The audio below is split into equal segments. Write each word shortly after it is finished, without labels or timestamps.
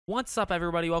What's up,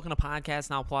 everybody? Welcome to Podcast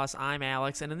Now Plus. I'm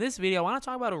Alex, and in this video, I want to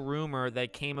talk about a rumor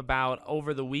that came about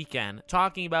over the weekend,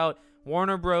 talking about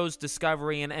Warner Bros.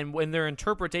 Discovery and their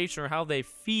interpretation or how they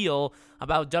feel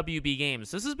about WB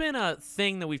Games. This has been a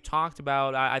thing that we've talked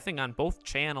about, I think, on both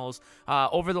channels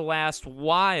over the last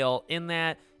while, in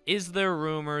that is there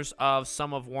rumors of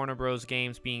some of Warner Bros.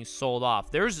 Games being sold off?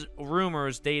 There's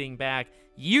rumors dating back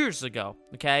years ago,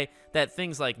 okay, that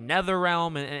things like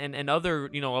NetherRealm and other,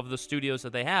 of the studios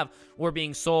that they have were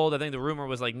being sold. I think the rumor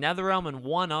was like NetherRealm and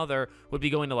one other would be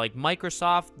going to like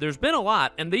Microsoft. There's been a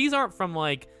lot, and these aren't from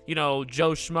like, Joe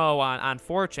Schmo on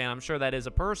 4chan. I'm sure that is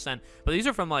a person, but these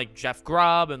are from like Jeff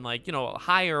Grubb and like,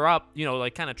 higher up,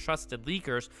 like kind of trusted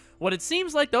leakers. What it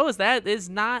seems like, though, is that is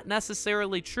not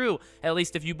necessarily true, at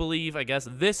least if you believe, I guess,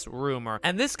 this rumor.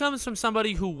 And this comes from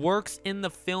somebody who works in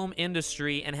the film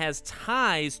industry and has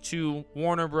ties to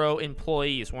Warner Bros.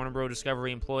 Employees, Warner Bros.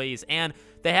 Discovery employees. And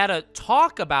they had a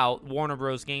talk about Warner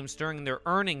Bros. Games during their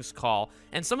earnings call.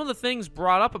 And some of the things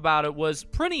brought up about it was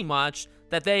pretty much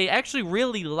that they actually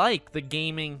really like the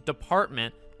gaming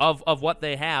department of what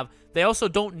they have. They also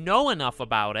don't know enough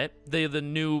about it. The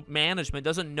new management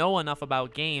doesn't know enough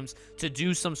about games to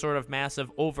do some sort of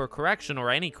massive overcorrection or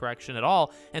any correction at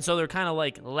all. And so they're kind of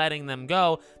like letting them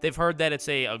go. They've heard that it's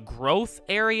a growth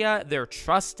area. They're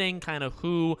trusting kind of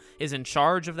who is in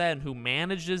charge of that and who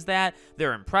manages that.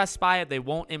 They're impressed by it. They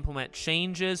won't implement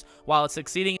changes while it's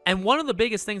succeeding. And one of the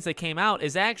biggest things that came out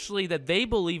is actually that they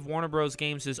believe Warner Bros.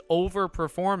 Games is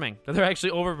overperforming. That they're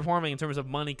actually overperforming in terms of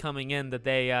money coming in that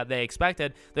they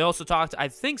expected. They also talked, I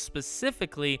think,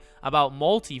 specifically about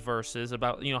multiverses,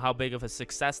 about how big of a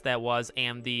success that was,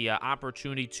 and the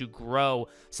opportunity to grow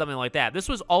something like that. This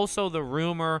was also the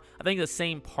rumor, I think the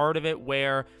same part of it,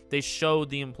 where they showed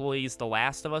the employees The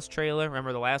Last of Us trailer.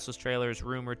 Remember, The Last of Us trailer is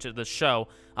rumored to, the show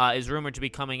is rumored to be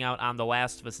coming out on The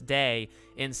Last of Us Day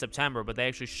in September, but they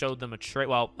actually showed them a trailer.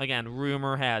 Well, again,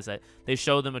 rumor has it they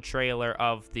showed them a trailer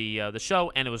of the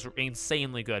show, and it was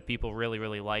insanely good. People really,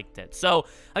 really liked it. So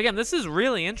again, this is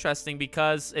really interesting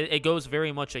because it goes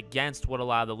very much against what a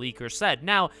lot of the leakers said.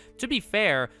 Now, to be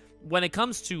fair, when it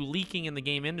comes to leaking in the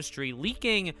game industry,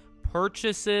 leaking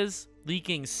purchases,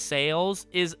 leaking sales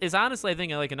is honestly, I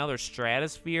think, like another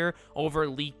stratosphere over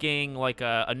leaking like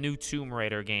a new Tomb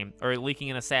Raider game or leaking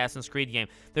an Assassin's Creed game.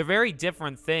 They're very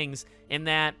different things in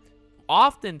that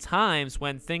oftentimes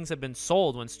when things have been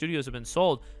sold, when studios have been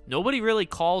sold, nobody really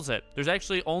calls it. There's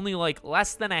actually only like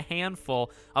less than a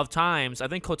handful of times. I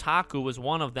think Kotaku was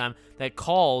one of them that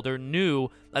called or knew.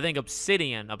 I think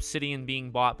Obsidian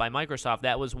being bought by Microsoft,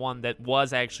 that was one that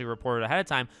was actually reported ahead of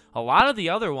time. A lot of the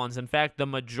other ones, in fact, the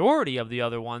majority of the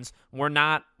other ones were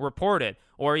not reported.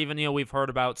 Or even, we've heard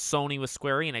about Sony with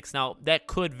Square Enix. Now, that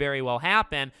could very well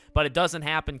happen, but it doesn't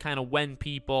happen kind of when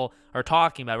people are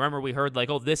talking about it. Remember, we heard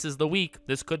like, oh, this is the week.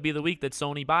 This could be the week that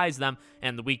Sony buys them,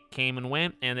 and the week came and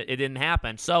went, and it didn't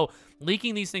happen. So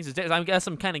leaking these things, I guess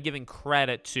I'm kind of giving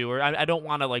credit to, or I don't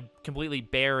want to like completely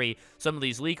bury some of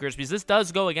these leakers, because this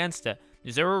does go against it.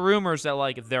 Because there were rumors that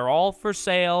like if they're all for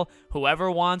sale,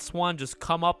 whoever wants one, just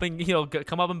come up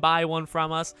and buy one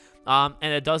from us. And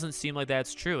it doesn't seem like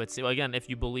that's true. It's, again, if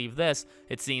you believe this,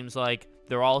 it seems like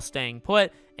they're all staying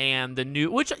put. And the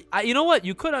new, which, you know what,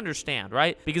 you could understand,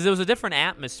 right? Because it was a different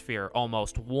atmosphere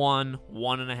almost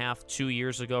 1.5, 2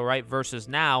 years ago, right? Versus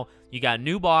now, you got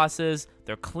new bosses.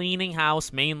 They're cleaning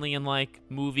house, mainly in like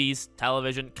movies,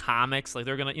 television, comics. Like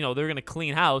they're gonna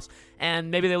clean house. And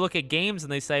maybe they look at games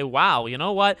and they say, wow, you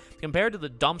know what? Compared to the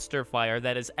dumpster fire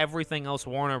that is everything else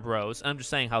Warner Bros. I'm just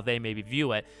saying how they maybe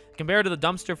view it. Compared to the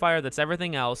dumpster fire that's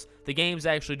everything else, the games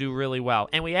actually do really well.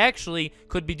 And we actually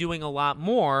could be doing a lot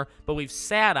more, but we've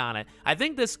sat on it. I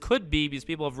think this could be, because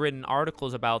people have written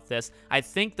articles about this, I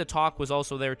think the talk was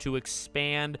also there to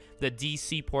expand the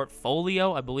DC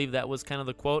portfolio. I believe that was kind of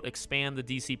the quote, expand the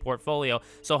DC portfolio.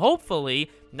 So hopefully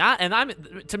not,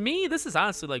 and to me, this is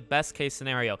honestly like best case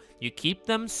scenario. You keep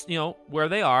them, where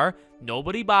they are.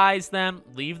 Nobody buys them,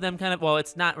 leave them kind of, well,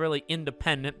 it's not really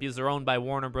independent because they're owned by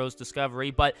Warner Bros. Discovery,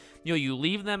 but, you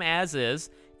leave them as is.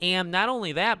 And not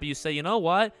only that, but you say, you know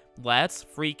what? Let's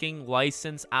freaking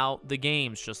license out the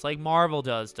games, just like Marvel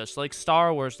does, just like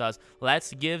Star Wars does.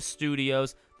 Let's give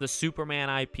studios the Superman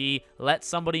IP. Let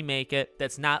somebody make it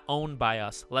that's not owned by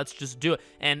us. Let's just do it.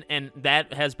 And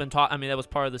that has been taught. I mean, that was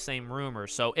part of the same rumor.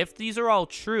 So if these are all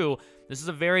true, this is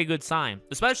a very good sign,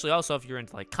 especially also if you're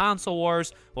into like console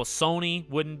wars. Well, Sony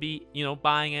wouldn't be,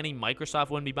 buying any. Microsoft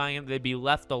wouldn't be buying any. They'd be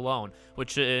left alone,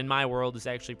 which in my world is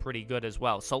actually pretty good as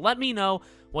well. So let me know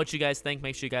what you guys think.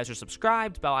 Make sure you guys are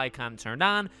subscribed, bell icon turned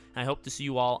on. And I hope to see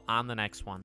you all on the next one.